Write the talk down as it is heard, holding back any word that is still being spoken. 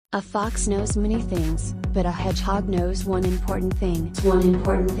A fox knows many things, but a hedgehog knows one important thing. It's one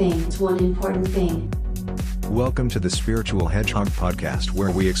important thing. It's one important thing. Welcome to the Spiritual Hedgehog podcast,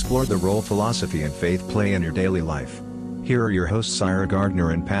 where we explore the role philosophy and faith play in your daily life. Here are your hosts,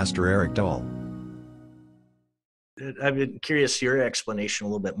 Gardner and Pastor Eric Dahl. I've been curious your explanation a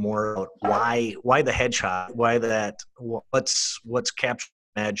little bit more about why the hedgehog, what's captured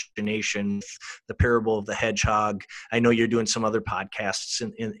imagination, the parable of the hedgehog. I know you're doing some other podcasts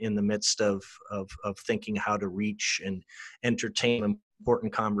in the midst of thinking how to reach and entertain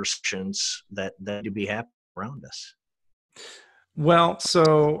important conversations that to be happening around us. Well,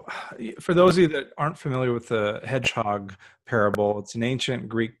 so for those of you that aren't familiar with the hedgehog parable, it's an ancient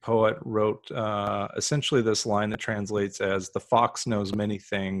Greek poet wrote essentially this line that translates as, "The fox knows many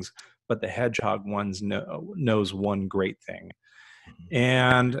things, but the hedgehog knows one great thing."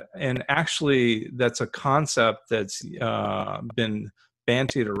 And actually, that's a concept that's been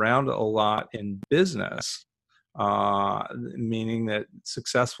bantied around a lot in business, meaning that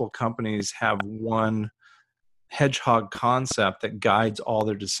successful companies have one hedgehog concept that guides all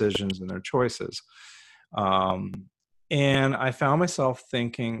their decisions and their choices. And I found myself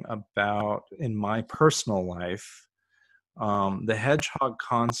thinking about, in my personal life, the hedgehog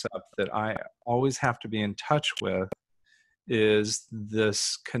concept that I always have to be in touch with is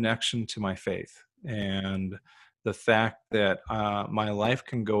this connection to my faith and the fact that my life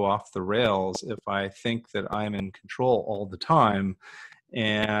can go off the rails if I think that I'm in control all the time.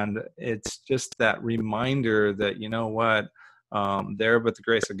 And it's just that reminder that, you know what, there but the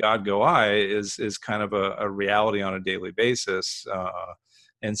grace of God go I is kind of a reality on a daily basis.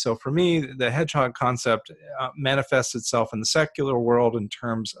 And so for me, the hedgehog concept manifests itself in the secular world in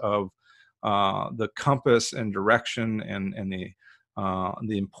terms of the compass and direction and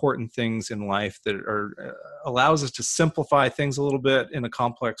the important things in life that allows us to simplify things a little bit in a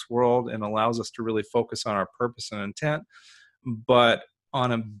complex world and allows us to really focus on our purpose and intent. But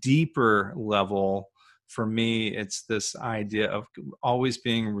on a deeper level, for me, it's this idea of always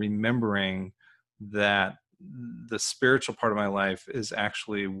remembering that the spiritual part of my life is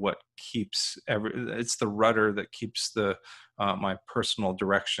actually what keeps it's the rudder that keeps my personal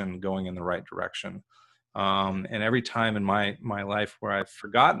direction going in the right direction. And every time in my life where I've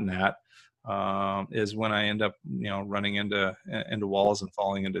forgotten that is when I end up, running into walls and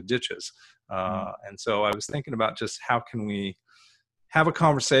falling into ditches. And so I was thinking about just how can we have a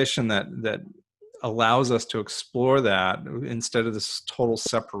conversation that allows us to explore that instead of this total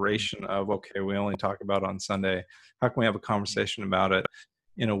separation of, okay, we only talk about it on Sunday. How can we have a conversation about it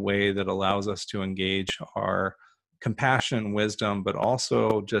in a way that allows us to engage our compassion and wisdom, but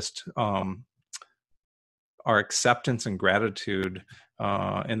also just our acceptance and gratitude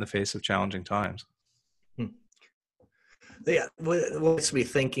in the face of challenging times? Yeah, what makes me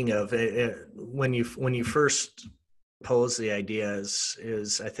thinking of when you first pose the idea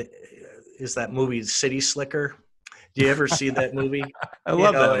is I think is that movie City Slicker. Do you ever see that movie? I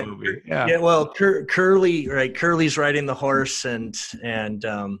love that movie. Yeah. Well, Curly, right? Curly's riding the horse, and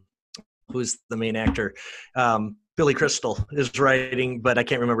who's the main actor? Billy Crystal is riding, but I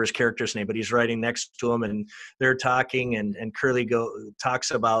can't remember his character's name. But he's riding next to him, and they're talking, and Curly talks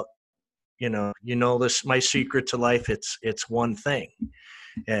about, this, my secret to life. It's one thing,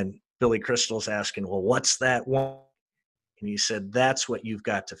 and Billy Crystal's asking, well, what's that one? And he said, that's what you've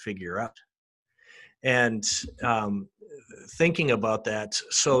got to figure out. And thinking about that,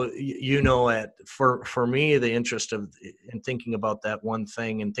 so for me, the interest in thinking about that one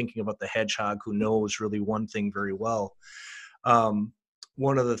thing and thinking about the hedgehog who knows really one thing very well.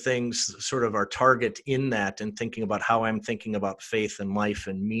 One of the things, sort of our target in that, and thinking about how I'm thinking about faith and life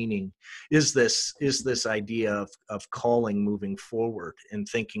and meaning, is this idea of calling moving forward, and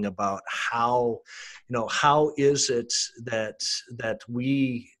thinking about how is it that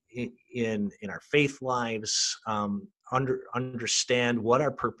we in our faith lives understand what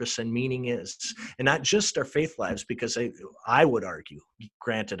our purpose and meaning is, and not just our faith lives, because I would argue,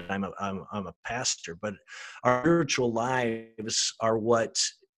 granted I'm a pastor, but our spiritual lives are what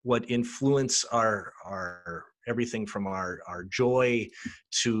influence our everything from our joy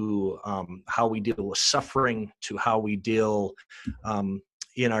to how we deal with suffering, to how we deal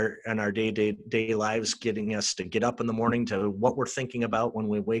in our day lives, getting us to get up in the morning, to what we're thinking about when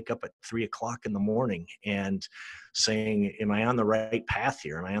we wake up at 3:00 in the morning, and saying, am I on the right path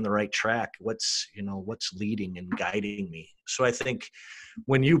here? Am I on the right track? What's leading and guiding me? So I think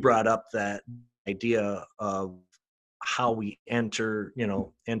when you brought up that idea of how we enter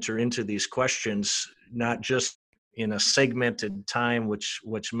into these questions, not just in a segmented time,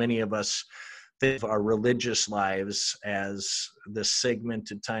 which many of us think of our religious lives as this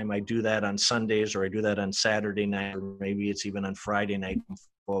segmented time. I do that on Sundays, or I do that on Saturday night, or maybe it's even on Friday night,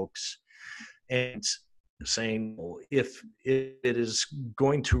 folks. And saying, well, if it is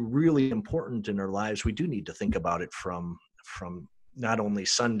going to really important in our lives, we do need to think about it from not only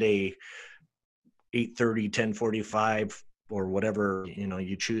Sunday 8:30, 10:45, or whatever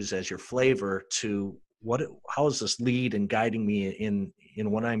you choose as your flavor, to how is this lead and guiding me in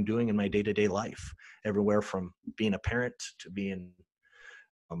what I'm doing in my day-to-day life, everywhere from being a parent to being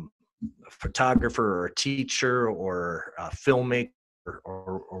a photographer or a teacher or a filmmaker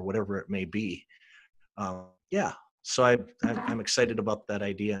or whatever it may be. Yeah, so I'm excited about that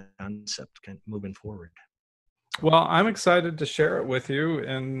idea concept kind of moving forward. Well, I'm excited to share it with you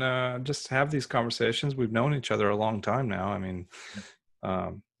and just have these conversations. We've known each other a long time now. I mean,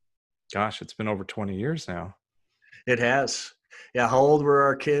 gosh, it's been over 20 years now. It has. Yeah. How old were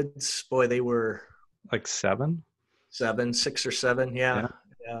our kids? Boy, they were like 7, 6 or 7. Yeah.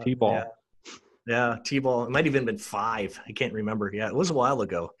 T-ball. Yeah. T-ball. It might have even been 5. I can't remember. Yeah. It was a while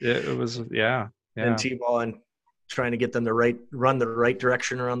ago. It was, yeah. And T-ball, and trying to get them run the right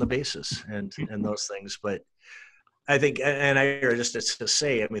direction around the bases and those things. But I think, and I just to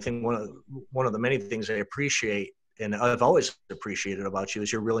say, I think one of the many things I appreciate, and I've always appreciated about you,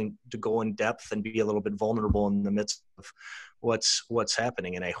 is you're willing to go in depth and be a little bit vulnerable in the midst of what's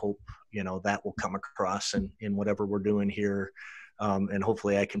happening. And I hope, that will come across in whatever we're doing here. And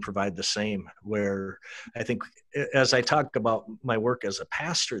hopefully I can provide the same, where I think as I talk about my work as a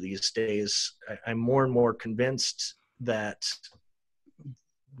pastor these days, I'm more and more convinced that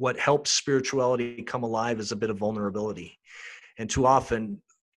what helps spirituality come alive is a bit of vulnerability. And too often,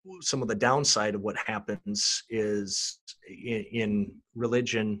 some of the downside of what happens is in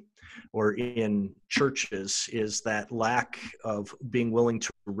religion or in churches is that lack of being willing to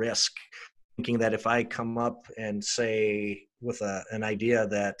risk, thinking that if I come up and say with an idea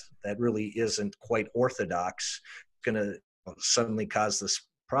that really isn't quite orthodox, it's going to suddenly cause this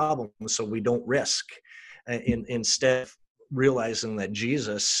problem. So we don't risk. Instead of realizing that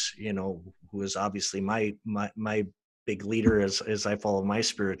Jesus, who is obviously my big leader as I follow my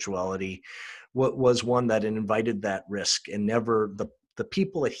spirituality, what was one that invited that risk, and never the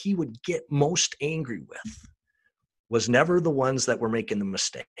people that he would get most angry with was never the ones that were making the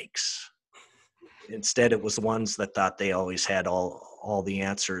mistakes. Instead, it was the ones that thought they always had all the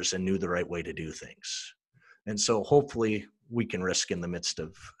answers and knew the right way to do things. And so hopefully we can risk in the midst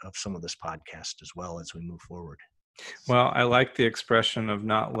of some of this podcast as well as we move forward. Well, I like the expression of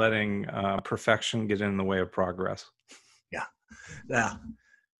not letting perfection get in the way of progress.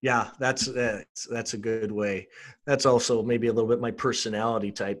 Yeah, that's a good way. That's also maybe a little bit my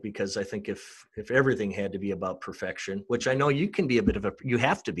personality type, because I think if everything had to be about perfection, which I know you can be you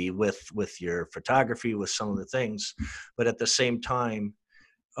have to be with your photography, with some of the things, but at the same time,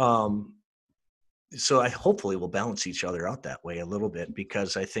 so I hopefully will balance each other out that way a little bit,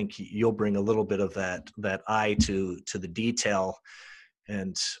 because I think you'll bring a little bit of that eye to the detail,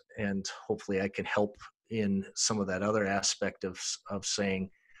 and hopefully I can help in some of that other aspect of saying,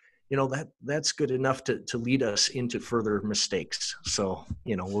 that's good enough to lead us into further mistakes. So,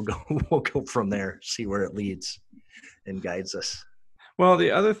 we'll go from there, see where it leads and guides us. Well,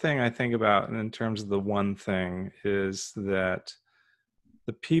 the other thing I think about in terms of the one thing is that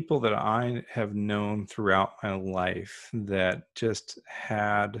the people that I have known throughout my life that just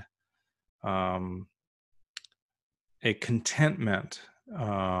had a contentment,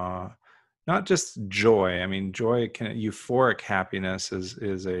 not just joy. I mean, joy euphoric happiness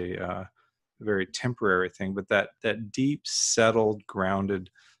is a very temporary thing, but that deep, settled, grounded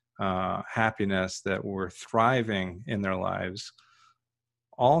happiness that were thriving in their lives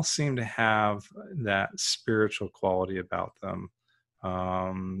all seem to have that spiritual quality about them.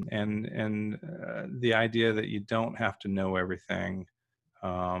 And the idea that you don't have to know everything,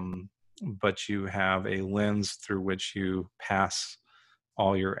 but you have a lens through which you pass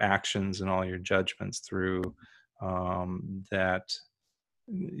all your actions and all your judgments through, that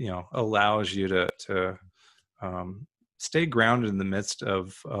allows you to stay grounded in the midst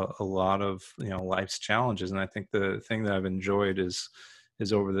of a lot of life's challenges. And I think the thing that I've enjoyed is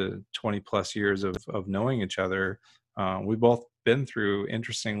over the 20 plus years of knowing each other, we both been through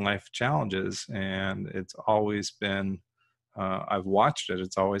interesting life challenges, and it's always been I've watched it,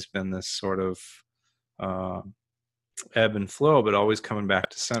 it's always been this sort of ebb and flow, but always coming back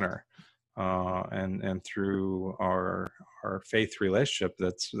to center, and through our faith relationship,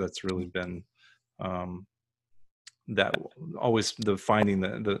 that's really been that always the finding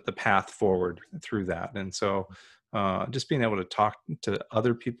the path forward through that. And so just being able to talk to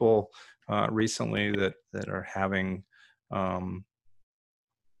other people recently that are having,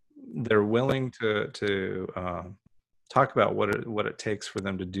 they're willing to talk about what it takes for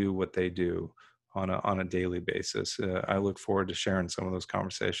them to do what they do on a daily basis. I look forward to sharing some of those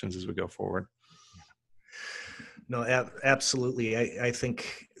conversations as we go forward. No, absolutely. I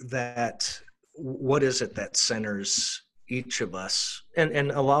think that what is it that centers each of us,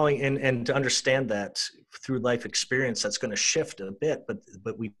 and allowing and to understand that through life experience, that's going to shift a bit,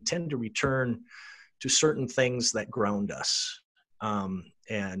 but we tend to return to certain things that ground us,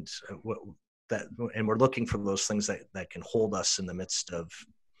 and what that, and we're looking for those things that can hold us in the midst of,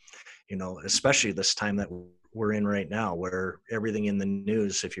 especially this time that we're in right now, where everything in the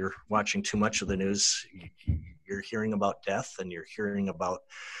news, if you're watching too much of the news, you're hearing about death, and you're hearing about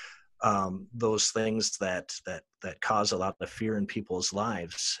those things that cause a lot of fear in people's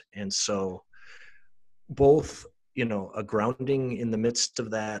lives. And so both, a grounding in the midst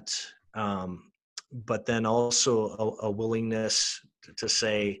of that, but then also a willingness to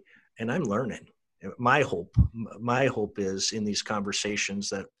say, and I'm learning. My hope is in these conversations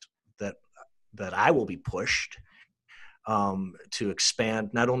that I will be pushed to expand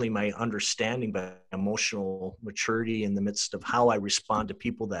not only my understanding, but emotional maturity in the midst of how I respond to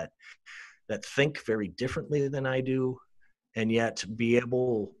people that think very differently than I do, and yet be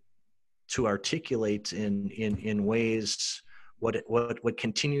able to articulate in ways what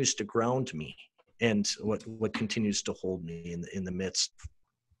continues to ground me, and what continues to hold me in the midst of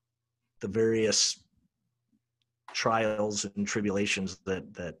the various trials and tribulations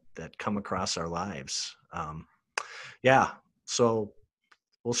that come across our lives. So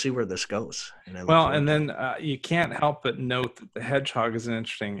we'll see where this goes. And then you can't help but note that the hedgehog is an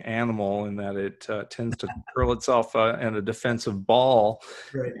interesting animal in that it tends to curl itself in a defensive ball.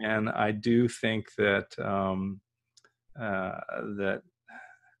 Right. And I do think that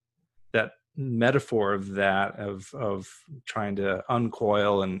that metaphor of trying to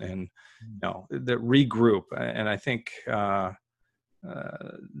uncoil and that regroup. And I think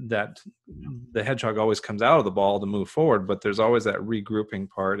that the hedgehog always comes out of the ball to move forward, but there's always that regrouping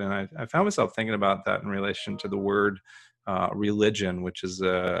part. And I found myself thinking about that in relation to the word religion, which is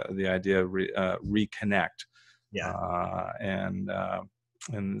the idea of reconnect. Yeah.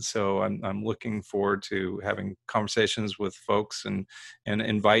 And so I'm looking forward to having conversations with folks and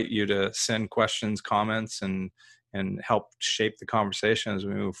invite you to send questions, comments, and help shape the conversation as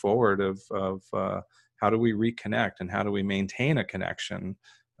we move forward of how do we reconnect and how do we maintain a connection?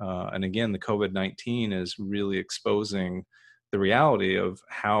 And again, the COVID-19 is really exposing the reality of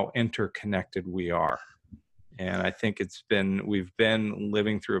how interconnected we are. And I think we've been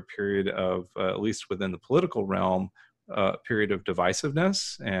living through a period of, at least within the political realm, a period of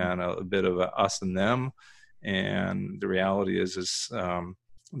divisiveness and a bit of a us and them. And the reality is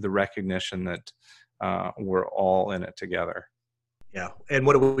the recognition that we're all in it together. Yeah. And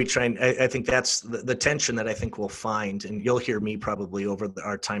what are we trying? I think that's the tension that I think we'll find, and you'll hear me probably over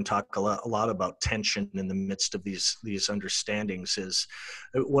our time talk a lot about tension in the midst of these understandings. Is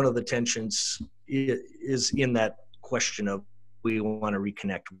one of the tensions is in that question of we want to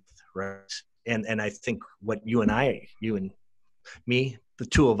reconnect with, right? And I think what you and me, the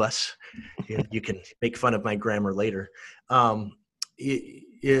two of us, you can make fun of my grammar later,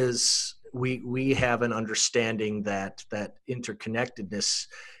 is we have an understanding that interconnectedness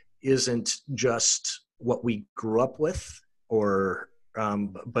isn't just what we grew up with,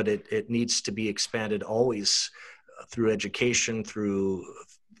 but it needs to be expanded always through education, through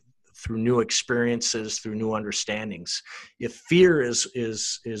new experiences, through new understandings. If fear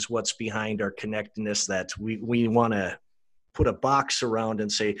is what's behind our connectedness, that we want to put a box around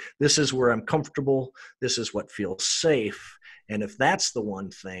and say, this is where I'm comfortable, this is what feels safe, and if that's the one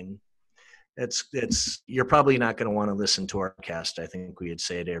thing, you're probably not going to want to listen to our cast. I think we would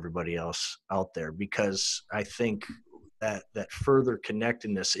say to everybody else out there, because I think that further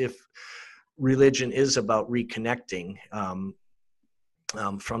connectedness, if religion is about reconnecting,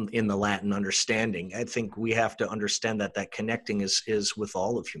 from in the Latin understanding, I think we have to understand that connecting is with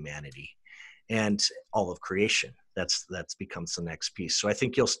all of humanity and all of creation. That's becomes the next piece. So I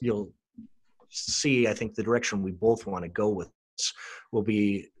think you'll see, I think the direction we both want to go with this will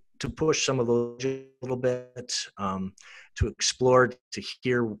be to push some of those a little bit, to explore, to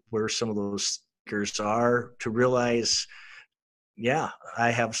hear where some of those thinkers are, to realize,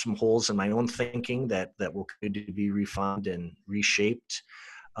 I have some holes in my own thinking that will continue to be refined and reshaped.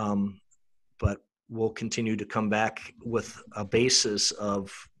 But we'll continue to come back with a basis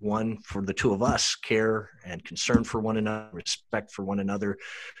of one, for the two of us, care and concern for one another, respect for one another,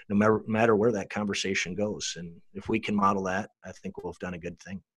 no matter where that conversation goes. And if we can model that, I think we'll have done a good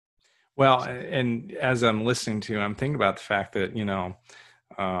thing. Well, and as I'm listening to you, I'm thinking about the fact that,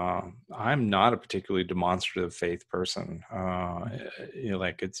 I'm not a particularly demonstrative faith person.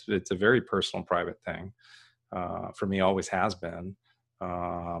 Like it's a very personal, private thing. For me, always has been.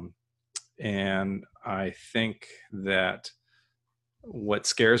 Um, and I think that what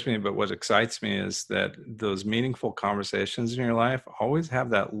scares me, but what excites me is that those meaningful conversations in your life always have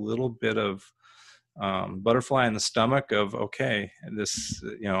that little bit of butterfly in the stomach of, okay, this,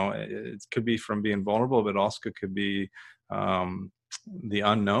 it could be from being vulnerable, but also could be the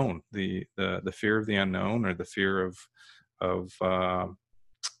unknown, the fear of the unknown, or the fear of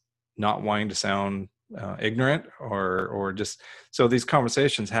not wanting to sound ignorant, or just, so these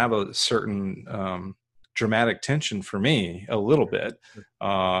conversations have a certain dramatic tension for me a little bit,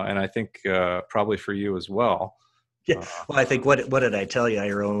 and I think probably for you as well. Yeah. Well, I think what did I tell you,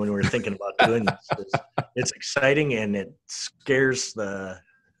 Ira, when we were thinking about doing this? Is it's exciting and it scares the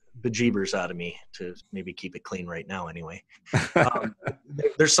bejeebers out of me, to maybe keep it clean right now. Anyway,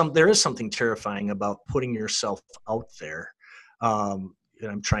 there is something terrifying about putting yourself out there. And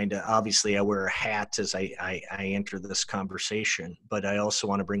I'm trying to, obviously I wear a hat as I enter this conversation, but I also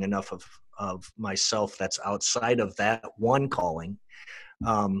want to bring enough of myself that's outside of that one calling,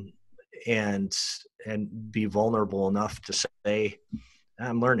 and be vulnerable enough to say,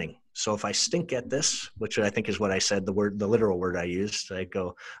 I'm learning. So if I stink at this, which I think is what I said, the literal word I used, I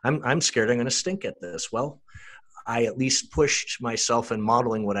go, I'm scared I'm going to stink at this. Well, I at least pushed myself in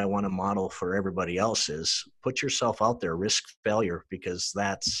modeling what I want to model for everybody else is put yourself out there, risk failure, because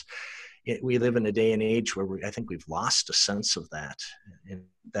that's it. We live in a day and age where I think we've lost a sense of that. And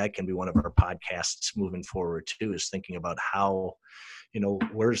that can be one of our podcasts moving forward too, is thinking about how,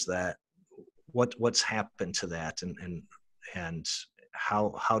 where's that, what's happened to that, and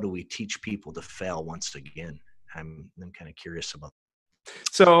how do we teach people to fail once again? I'm kind of curious about that.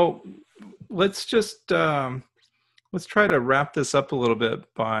 So let's just let's try to wrap this up a little bit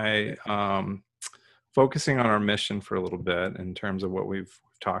by focusing on our mission for a little bit in terms of what we've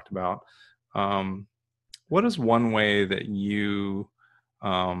talked about. What is one way that you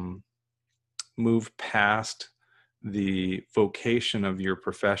move past the vocation of your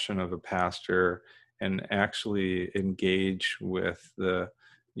profession of a pastor and actually engage with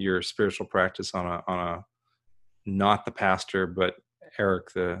your spiritual practice on a not the pastor, but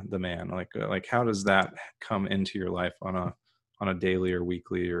Eric, the man? Like how does that come into your life on a daily or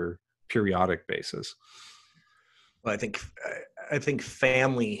weekly or periodic basis? Well, I think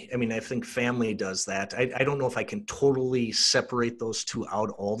family. I mean, I think family does that. I don't know if I can totally separate those two out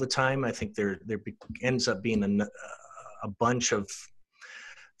all the time. I think there ends up being a bunch of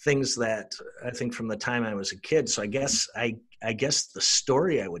things that I think from the time I was a kid. So I guess the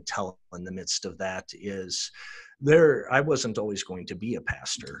story I would tell in the midst of that is I wasn't always going to be a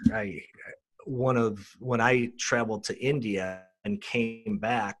pastor. When I traveled to India and came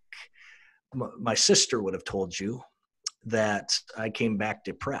back, my sister would have told you that I came back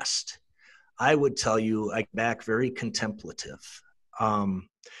depressed. I would tell you I came back very contemplative.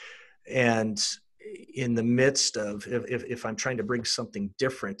 And in the midst of, if I'm trying to bring something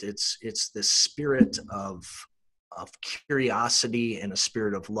different, it's this spirit of curiosity and a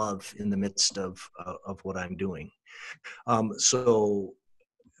spirit of love in the midst of what I'm doing. So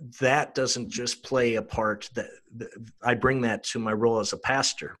that doesn't just play a part. That I bring that to my role as a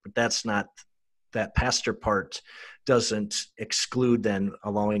pastor, but that pastor part doesn't exclude then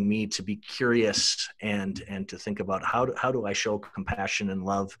allowing me to be curious and to think about how do I show compassion and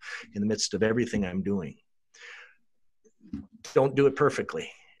love in the midst of everything I'm doing. Don't do it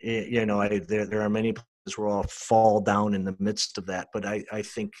perfectly. There are many places where I'll fall down in the midst of that, but I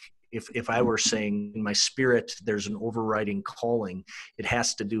think if I were saying in my spirit there's an overriding calling, it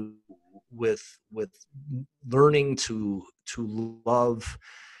has to do with learning to love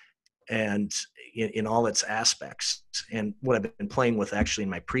and in all its aspects. And what I've been playing with actually in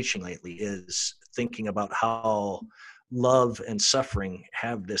my preaching lately is thinking about how love and suffering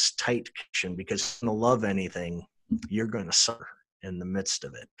have this tight connection, because if you love anything, you're going to suffer in the midst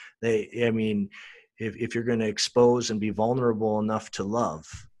of it. If you're going to expose and be vulnerable enough to love,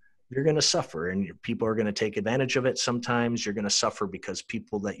 you're going to suffer, and people are going to take advantage of it. Sometimes you're going to suffer because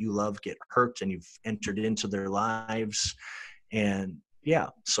people that you love get hurt and you've entered into their lives. And yeah,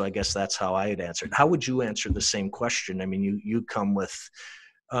 so I guess that's how I'd answer it. How would you answer the same question? I mean, you come with,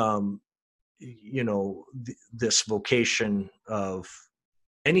 this vocation of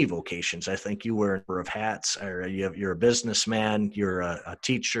any vocations. I think you wear a number of hats. You're a businessman, you're a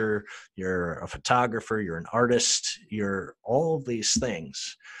teacher, you're a photographer, you're an artist, you're all of these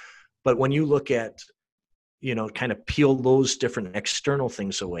things. But when you look at kind of peel those different external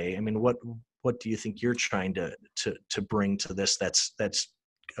things away. I mean, what do you think you're trying to bring to this? That's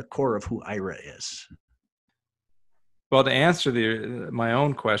a core of who Ira is. Well, to answer my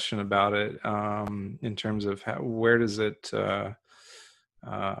own question about it, in terms of where does it come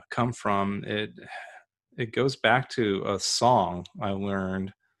from, it goes back to a song I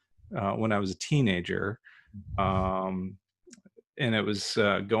learned when I was a teenager, and it was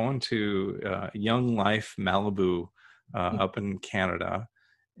going to Young Life Malibu up in Canada,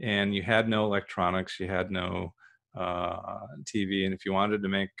 and you had no electronics, you had no TV, and if you wanted to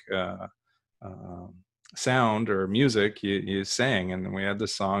make sound or music, you sang. And we had the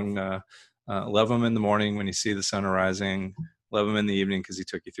song love him in the morning when you see the sun rising, love him in the evening because he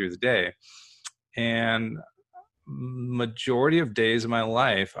took you through the day. And majority of days of my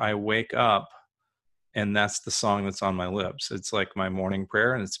life, I wake up and that's the song that's on my lips. It's like my morning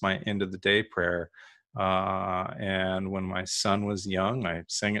prayer, and it's my end of the day prayer. And when my son was young, I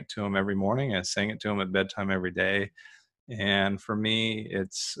sang it to him every morning. I sang it to him at bedtime every day. And for me,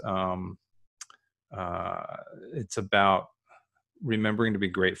 it's about remembering to be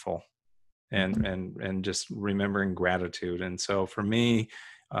grateful and just remembering gratitude. And so for me,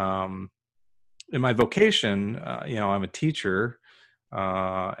 in my vocation, I'm a teacher,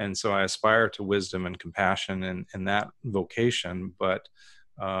 and so I aspire to wisdom and compassion in that vocation. But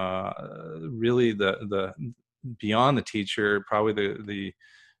really, the beyond the teacher, probably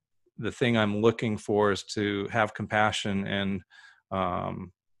the thing I'm looking for is to have compassion and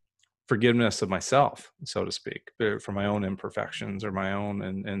forgiveness of myself, so to speak, for my own imperfections or my own,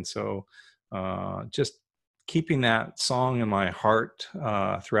 and so just keeping that song in my heart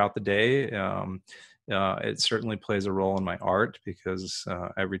throughout the day. It certainly plays a role in my art, because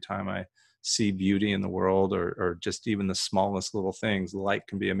every time I see beauty in the world, or just even the smallest little things, the light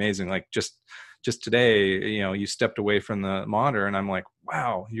can be amazing. Like just today, you stepped away from the monitor, and I'm like,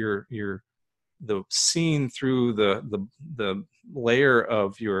 wow, you're the scene through the layer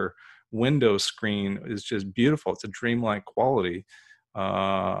of your window screen is just beautiful. It's a dreamlike quality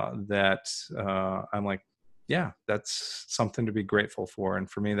that I'm like, yeah, that's something to be grateful for. And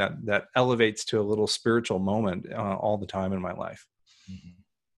for me, that elevates to a little spiritual moment all the time in my life. Mm-hmm.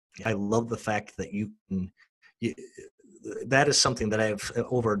 I love the fact that that is something that I've,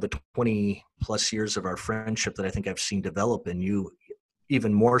 over the 20 plus years of our friendship, that I think I've seen develop in you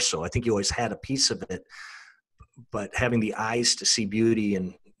even more so. I think you always had a piece of it, but having the eyes to see beauty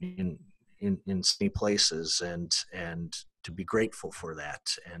in many places, and to be grateful for that,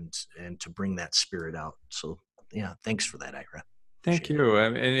 and to bring that spirit out. So yeah, thanks for that, Ira. Thank you.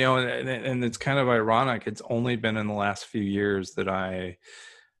 And it's kind of ironic. It's only been in the last few years that I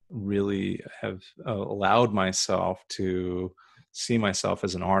really have allowed myself to see myself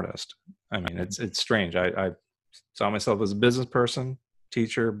as an artist. I mean, it's strange. I saw myself as a business person,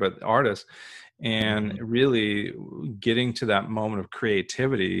 teacher, but artist. And really getting to that moment of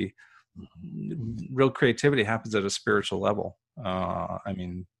creativity, real creativity happens at a spiritual level. I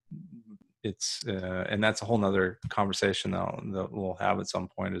mean, it's and that's a whole nother conversation that we'll have at some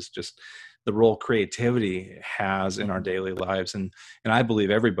point, is just the role creativity has in our daily lives. And I believe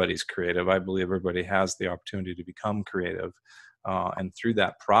everybody's creative. I believe everybody has the opportunity to become creative. And through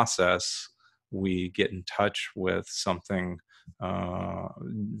that process, we get in touch with something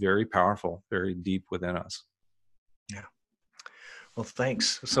very powerful, very deep within us. Yeah. Well,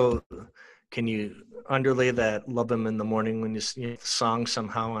 thanks. So can you underlay that "Love Him in the Morning" when you sing the song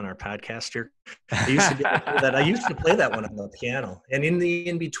somehow on our podcast here? I used to be able to do that. I used to play that one on the piano. And in the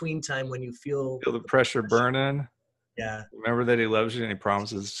in-between time, when you feel the pressure burning. Yeah. Remember that he loves you and he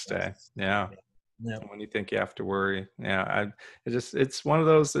promises to stay. Yeah. Yeah. When you think you have to worry. Yeah. It's one of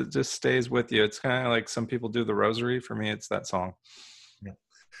those that just stays with you. It's kind of like some people do the rosary. For me, it's that song. Yeah.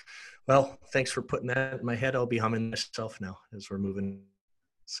 Well, thanks for putting that in my head. I'll be humming myself now as we're moving.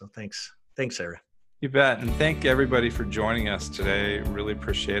 So thanks. Thanks, Sarah. You bet. And thank everybody for joining us today. Really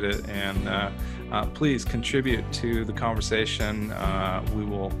appreciate it. And please contribute to the conversation. We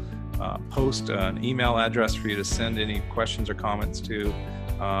will post an email address for you to send any questions or comments to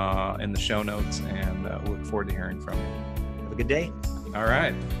in the show notes, and look forward to hearing from you. Have a good day. All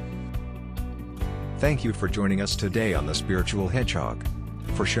right. Thank you for joining us today on The Spiritual Hedgehog.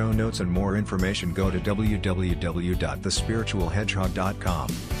 For show notes and more information, go to www.thespiritualhedgehog.com.